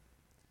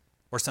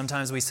 Or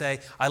sometimes we say,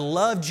 I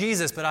love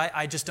Jesus, but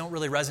I just don't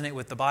really resonate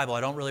with the Bible.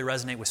 I don't really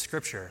resonate with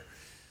Scripture.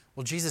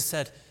 Well, Jesus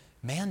said,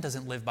 man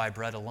doesn't live by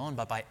bread alone,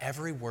 but by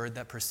every word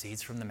that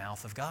proceeds from the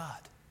mouth of God.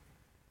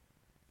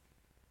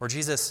 Or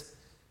Jesus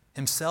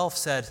himself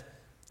said,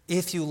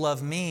 if you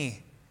love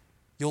me,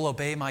 you'll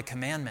obey my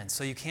commandments.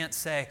 So you can't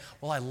say,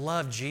 well, I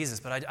love Jesus,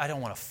 but I don't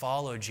want to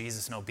follow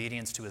Jesus in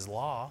obedience to his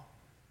law.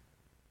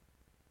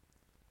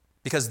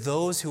 Because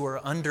those who are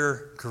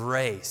under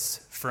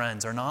grace,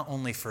 friends, are not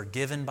only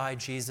forgiven by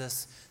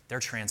Jesus,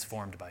 they're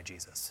transformed by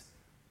Jesus.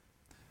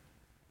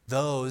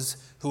 Those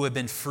who have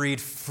been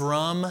freed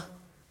from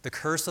the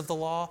curse of the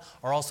law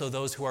are also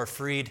those who are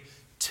freed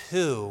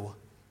to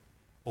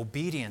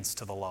obedience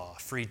to the law,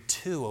 freed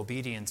to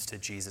obedience to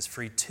Jesus,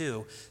 freed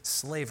to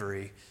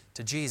slavery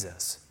to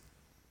Jesus.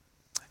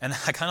 And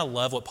I kind of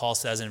love what Paul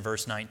says in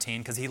verse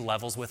 19 because he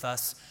levels with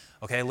us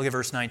Okay, look at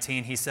verse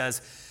 19. He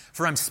says,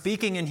 "For I'm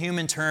speaking in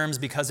human terms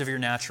because of your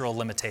natural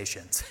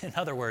limitations." In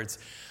other words,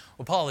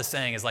 what Paul is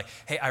saying is like,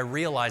 hey, I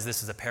realize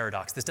this is a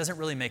paradox. This doesn't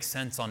really make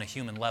sense on a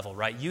human level,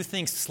 right? You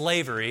think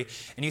slavery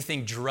and you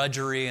think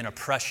drudgery and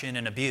oppression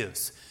and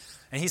abuse.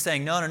 And he's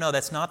saying, no,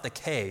 that's not the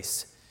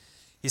case.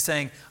 He's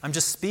saying, I'm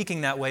just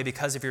speaking that way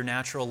because of your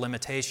natural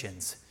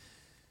limitations.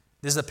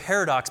 This is a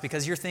paradox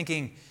because you're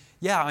thinking,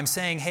 yeah, I'm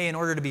saying, hey, in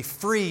order to be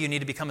free, you need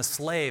to become a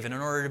slave. And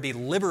in order to be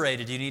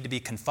liberated, you need to be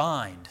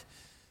confined.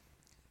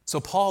 So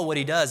Paul, what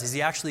he does is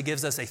he actually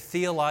gives us a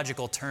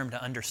theological term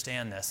to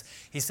understand this.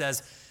 He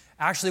says,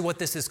 actually what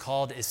this is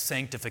called is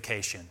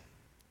sanctification.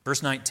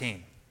 Verse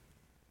 19.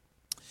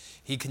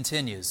 He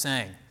continues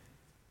saying,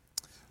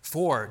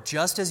 "For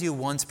just as you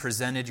once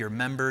presented your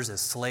members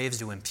as slaves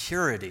to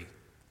impurity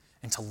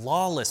and to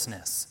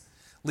lawlessness,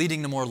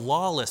 leading to more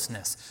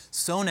lawlessness,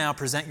 so now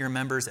present your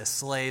members as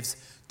slaves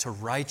to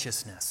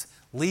righteousness,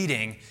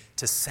 leading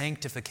to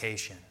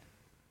sanctification."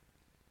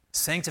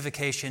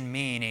 Sanctification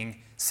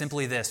meaning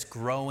simply this: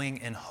 growing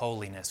in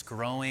holiness,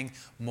 growing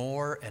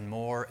more and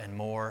more and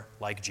more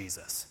like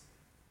Jesus.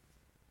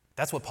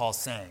 That's what Paul's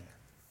saying.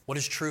 What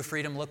does true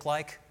freedom look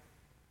like?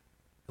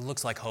 It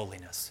looks like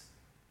holiness.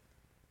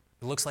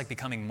 It looks like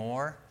becoming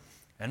more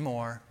and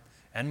more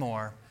and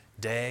more,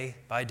 day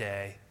by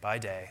day by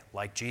day,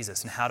 like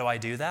Jesus. And how do I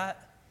do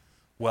that?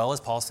 Well, as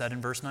Paul said in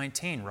verse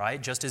 19,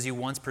 right? Just as you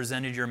once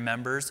presented your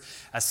members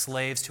as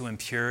slaves to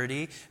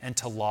impurity and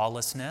to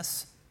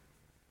lawlessness,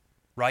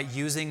 right?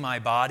 Using my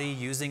body,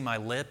 using my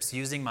lips,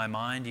 using my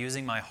mind,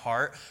 using my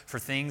heart for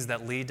things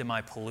that lead to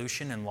my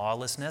pollution and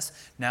lawlessness.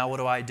 Now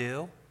what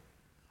do?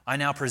 I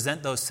now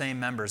present those same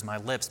members, my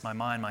lips, my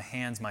mind, my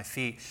hands, my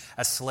feet,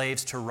 as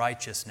slaves to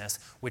righteousness,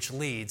 which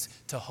leads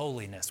to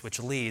holiness, which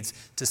leads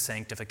to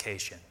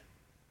sanctification.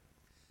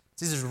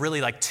 These are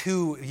really like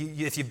two,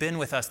 if you've been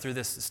with us through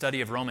this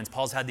study of Romans,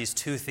 Paul's had these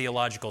two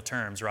theological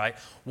terms, right?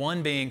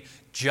 One being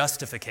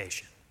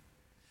justification.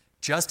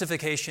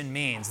 Justification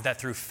means that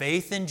through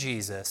faith in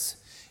Jesus,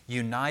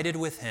 united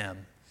with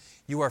Him,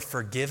 you are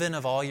forgiven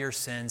of all your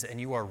sins and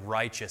you are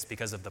righteous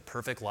because of the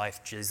perfect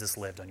life Jesus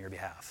lived on your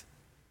behalf.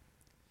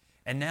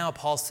 And now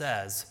Paul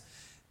says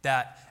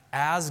that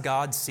as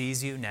God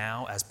sees you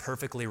now as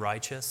perfectly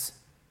righteous,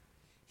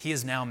 He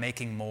is now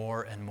making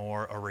more and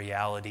more a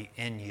reality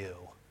in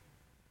you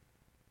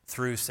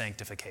through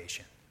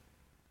sanctification.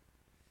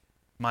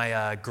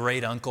 My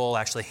great uncle,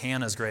 actually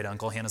Hannah's great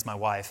uncle, Hannah's my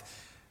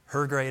wife,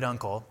 her great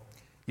uncle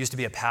used to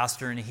be a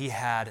pastor, and he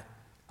had,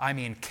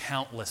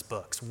 countless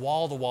books,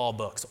 wall-to-wall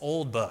books,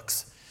 old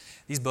books.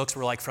 These books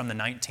were like from the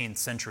 19th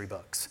century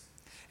books.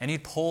 And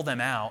he'd pull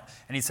them out,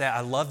 and he'd say, I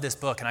love this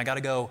book, and I got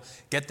to go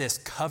get this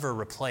cover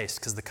replaced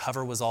because the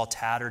cover was all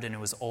tattered, and it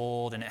was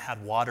old, and it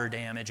had water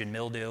damage and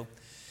mildew.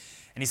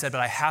 And he said, but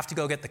I have to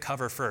go get the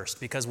cover first,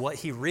 because what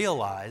he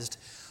realized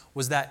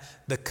was that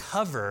the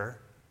cover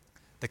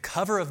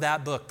of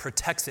that book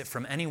protects it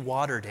from any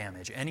water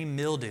damage, any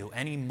mildew,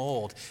 any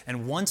mold.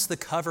 And once the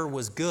cover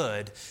was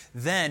good,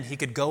 then he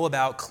could go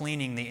about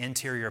cleaning the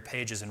interior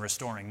pages and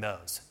restoring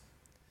those.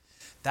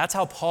 That's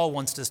how Paul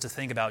wants us to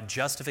think about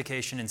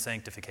justification and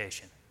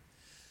sanctification.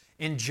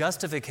 In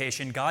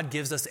justification, God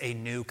gives us a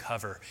new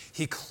cover.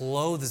 He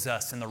clothes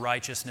us in the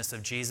righteousness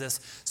of Jesus,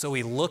 so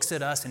He looks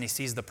at us and He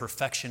sees the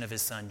perfection of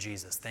His Son,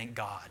 Jesus. Thank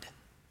God.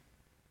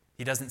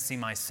 He doesn't see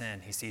my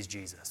sin, He sees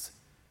Jesus.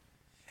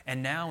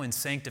 And now in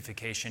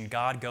sanctification,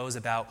 God goes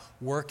about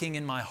working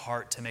in my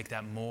heart to make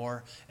that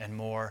more and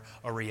more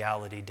a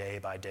reality day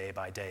by day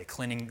by day,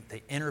 cleaning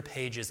the inner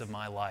pages of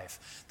my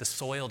life, the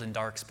soiled and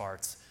dark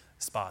spots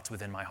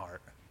within my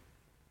heart.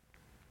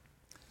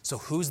 So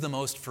who's the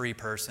most free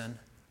person?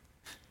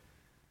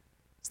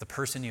 It's the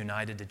person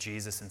united to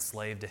Jesus,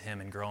 enslaved to Him,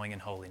 and growing in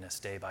holiness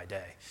day by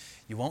day.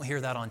 You won't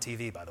hear that on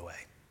TV, by the way.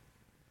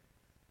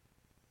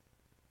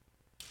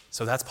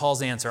 So that's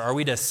Paul's answer. Are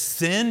we to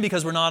sin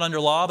because we're not under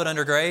law but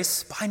under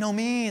grace? By no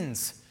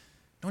means.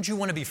 Don't you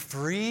want to be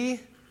free?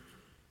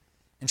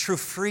 And true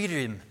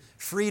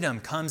freedom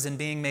comes in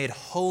being made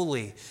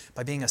holy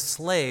by being a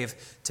slave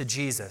to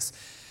Jesus.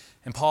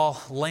 And Paul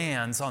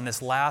lands on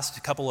this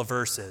last couple of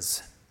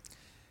verses.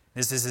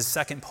 This is his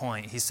second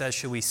point. He says,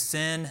 should we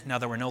sin now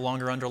that we're no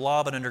longer under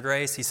law but under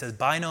grace? He says,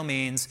 by no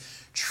means.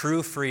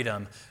 True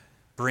freedom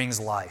brings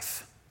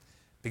life.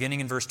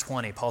 Beginning in verse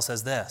 20, Paul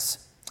says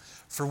this,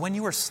 for when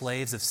you were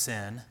slaves of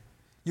sin,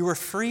 you were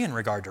free in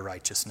regard to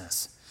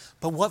righteousness.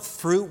 But what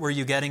fruit were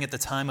you getting at the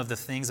time of the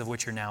things of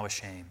which you're now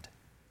ashamed?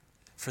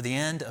 For the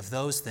end of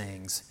those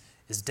things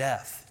is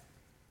death.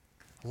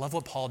 I love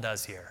what Paul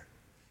does here,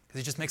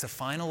 because he just makes a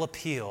final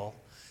appeal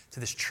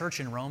to this church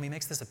in Rome. He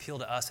makes this appeal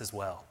to us as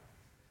well.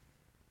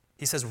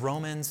 He says,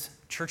 Romans,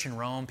 church in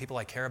Rome, people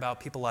I care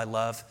about, people I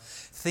love,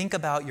 think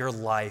about your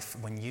life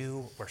when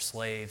you were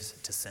slaves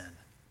to sin.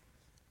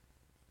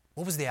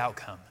 What was the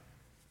outcome?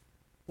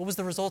 What was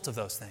the result of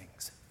those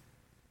things?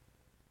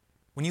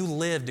 When you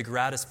lived to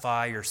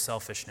gratify your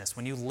selfishness,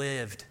 when you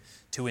lived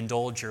to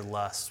indulge your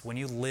lusts, when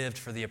you lived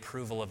for the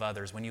approval of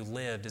others, when you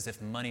lived as if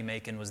money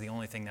making was the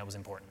only thing that was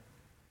important,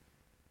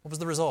 what was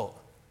the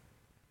result?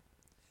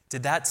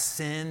 Did that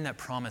sin that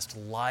promised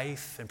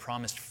life and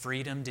promised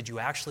freedom, did you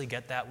actually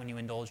get that when you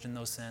indulged in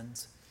those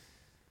sins?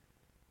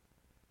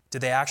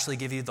 Did they actually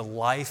give you the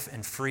life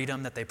and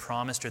freedom that they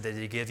promised, or did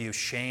they give you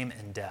shame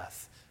and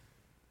death?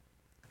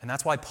 And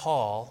that's why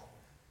Paul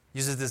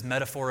uses this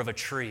metaphor of a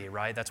tree,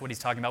 right? That's what he's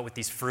talking about with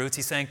these fruits.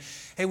 He's saying,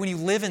 hey, when you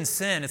live in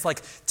sin, it's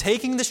like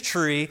taking this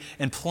tree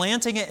and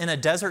planting it in a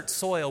desert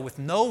soil with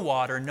no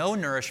water, no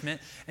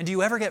nourishment. And do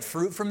you ever get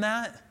fruit from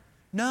that?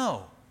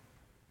 No.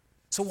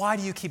 So why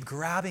do you keep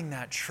grabbing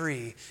that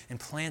tree and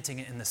planting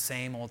it in the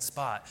same old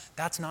spot?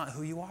 That's not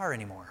who you are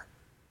anymore.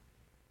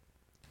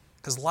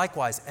 Because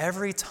likewise,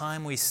 every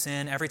time we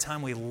sin, every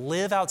time we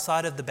live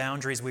outside of the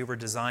boundaries we were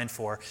designed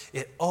for,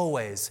 it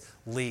always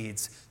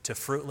leads to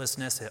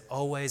fruitlessness. It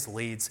always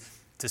leads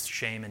to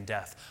shame and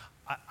death.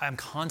 I'm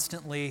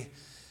constantly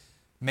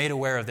made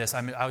aware of this.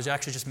 I was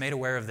actually just made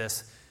aware of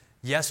this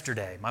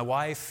yesterday. My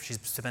wife, she's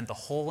spent the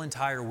whole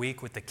entire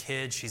week with the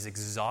kids. She's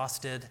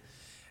exhausted.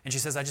 And she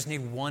says, I just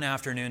need one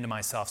afternoon to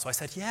myself. So I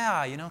said,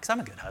 yeah, because I'm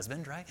a good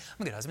husband, right?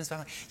 I'm a good husband. So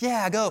I'm like,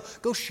 yeah,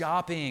 go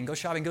shopping,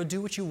 go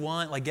do what you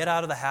want, like get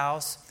out of the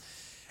house.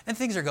 And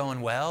things are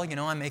going well.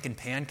 I'm making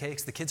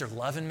pancakes. The kids are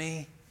loving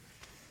me.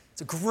 It's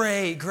a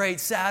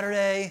great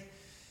Saturday.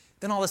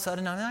 Then all of a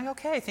sudden, I'm like,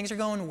 okay, things are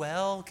going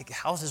well. The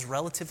house is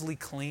relatively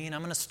clean.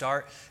 I'm going to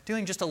start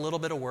doing just a little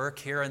bit of work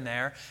here and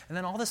there. And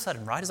then all of a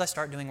sudden, right as I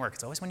start doing work,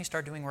 it's always when you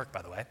start doing work,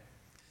 by the way,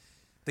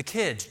 the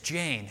kid,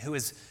 Jane, who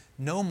is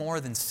no more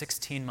than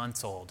 16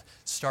 months old,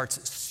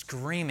 starts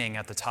screaming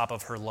at the top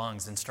of her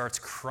lungs and starts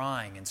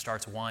crying and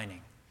starts whining.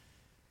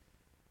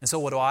 And so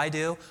what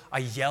do? I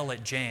yell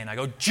at Jane. I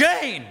go,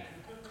 Jane!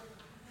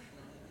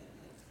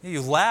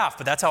 You laugh,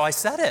 but that's how I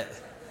said it.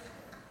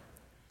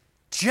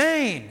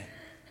 Jane!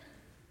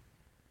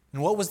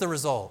 And what was the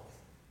result?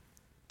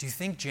 Do you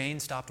think Jane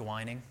stopped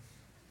whining?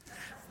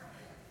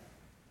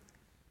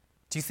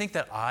 Do you think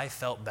that I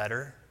felt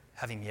better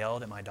having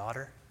yelled at my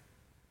daughter?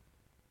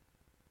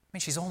 I mean,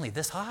 she's only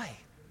this high.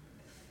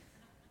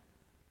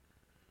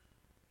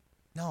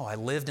 No, I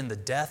lived in the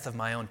death of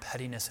my own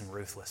pettiness and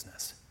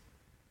ruthlessness.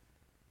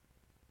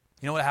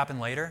 You know what happened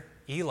later?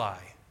 Eli,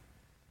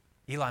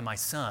 my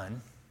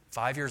son,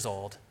 5 years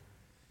old,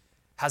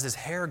 has his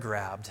hair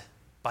grabbed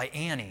by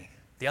Annie,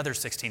 the other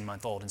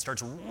 16-month-old, and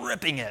starts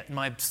ripping it. And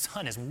my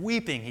son is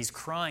weeping. He's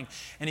crying.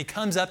 And he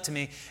comes up to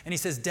me and he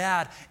says,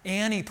 Dad,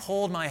 Annie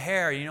pulled my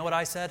hair. You know what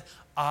I said?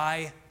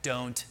 I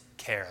don't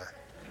care.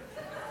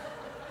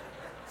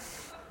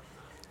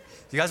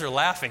 You guys are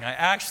laughing. I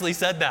actually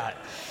said that.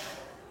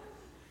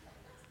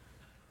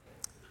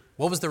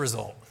 What was the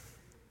result?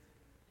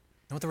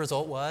 You know what the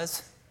result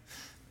was?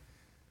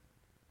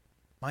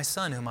 My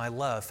son, whom I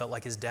love, felt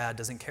like his dad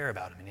doesn't care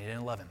about him and he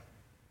didn't love him.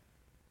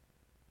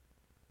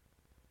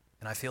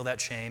 And I feel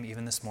that shame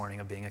even this morning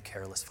of being a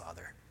careless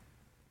father.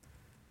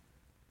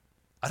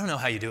 I don't know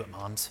how you do it,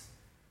 moms.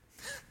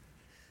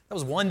 That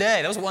was one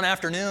day. That was one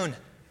afternoon.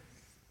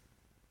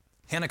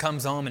 Hannah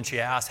comes home and she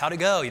asks, how'd it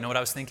go? You know what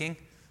I was thinking?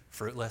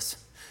 Fruitless.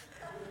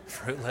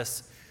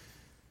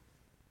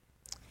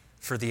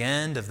 For the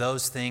end of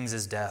those things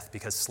is death,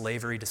 because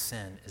slavery to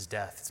sin is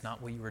death. It's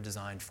not what you were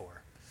designed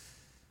for.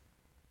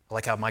 I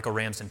like how Michael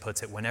Ramsden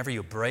puts it, whenever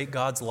you break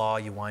God's law,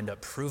 you wind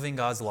up proving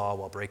God's law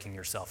while breaking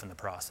yourself in the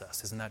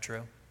process. Isn't that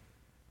true?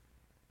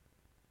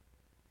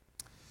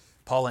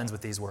 Paul ends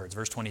with these words,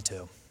 verse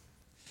 22.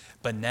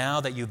 But now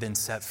that you've been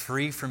set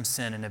free from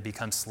sin and have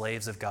become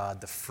slaves of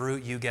God, the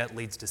fruit you get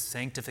leads to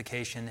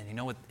sanctification, and you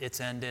know what its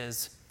end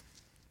is?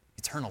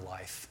 Eternal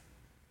life.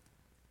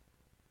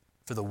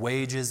 For the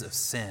wages of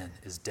sin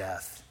is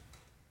death,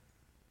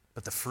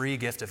 but the free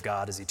gift of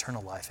God is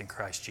eternal life in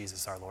Christ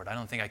Jesus our Lord. I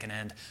don't think I can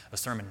end a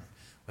sermon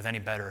with any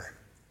better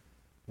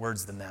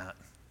words than that.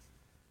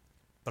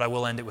 But I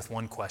will end it with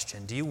one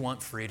question. Do you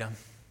want freedom?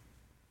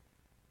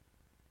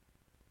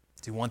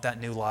 Do you want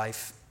that new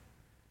life?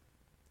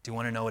 Do you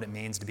want to know what it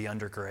means to be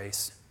under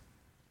grace?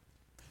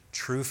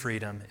 True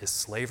freedom is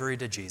slavery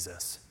to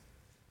Jesus,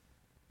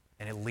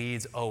 and it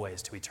leads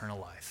always to eternal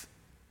life.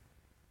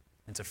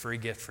 It's a free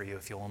gift for you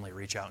if you'll only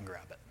reach out and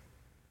grab it.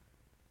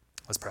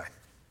 Let's pray.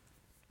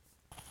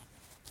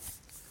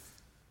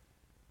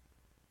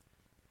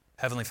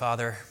 Heavenly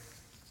Father,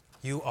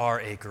 you are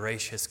a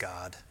gracious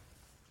God.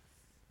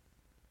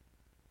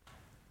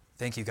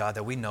 Thank you, God,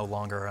 that we no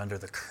longer are under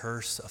the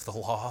curse of the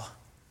law,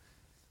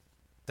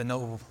 that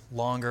no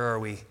longer are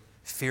we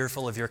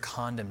fearful of your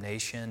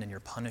condemnation and your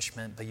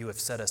punishment, but you have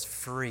set us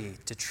free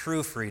to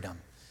true freedom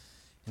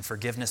in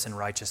forgiveness and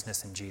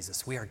righteousness in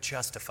Jesus. We are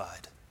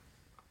justified.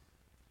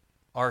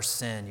 Our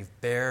sin,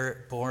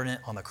 you've borne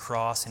it on the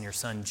cross in your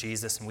Son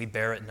Jesus, and we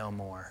bear it no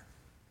more.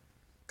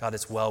 God,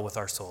 it's well with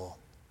our soul.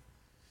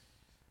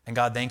 And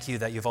God, thank you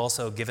that you've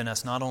also given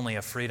us not only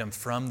a freedom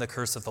from the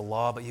curse of the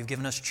law, but you've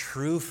given us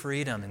true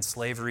freedom in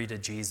slavery to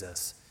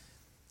Jesus.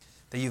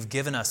 That you've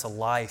given us a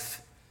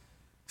life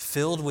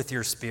filled with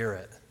your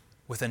Spirit,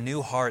 with a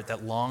new heart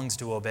that longs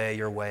to obey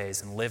your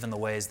ways and live in the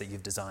ways that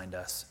you've designed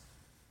us.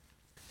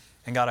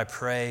 And God, I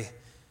pray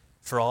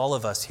for all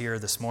of us here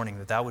this morning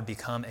that would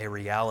become a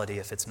reality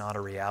if it's not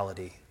a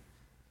reality.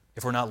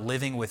 If we're not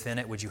living within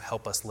it, would you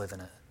help us live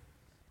in it?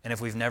 And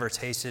if we've never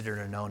tasted it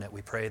or known it,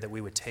 we pray that we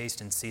would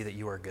taste and see that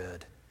you are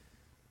good.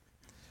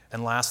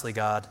 And lastly,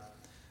 God,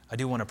 I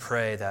do want to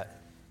pray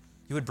that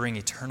you would bring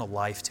eternal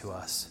life to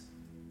us.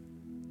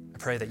 I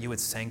pray that you would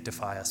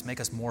sanctify us,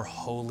 make us more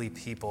holy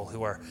people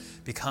who are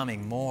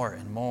becoming more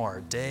and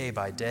more, day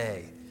by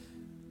day,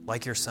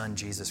 like your Son,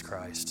 Jesus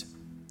Christ,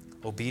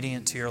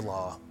 obedient to your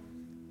law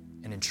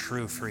and in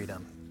true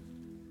freedom.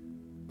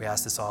 We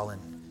ask this all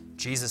in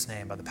Jesus'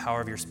 name by the power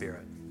of your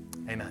Spirit.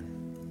 Amen.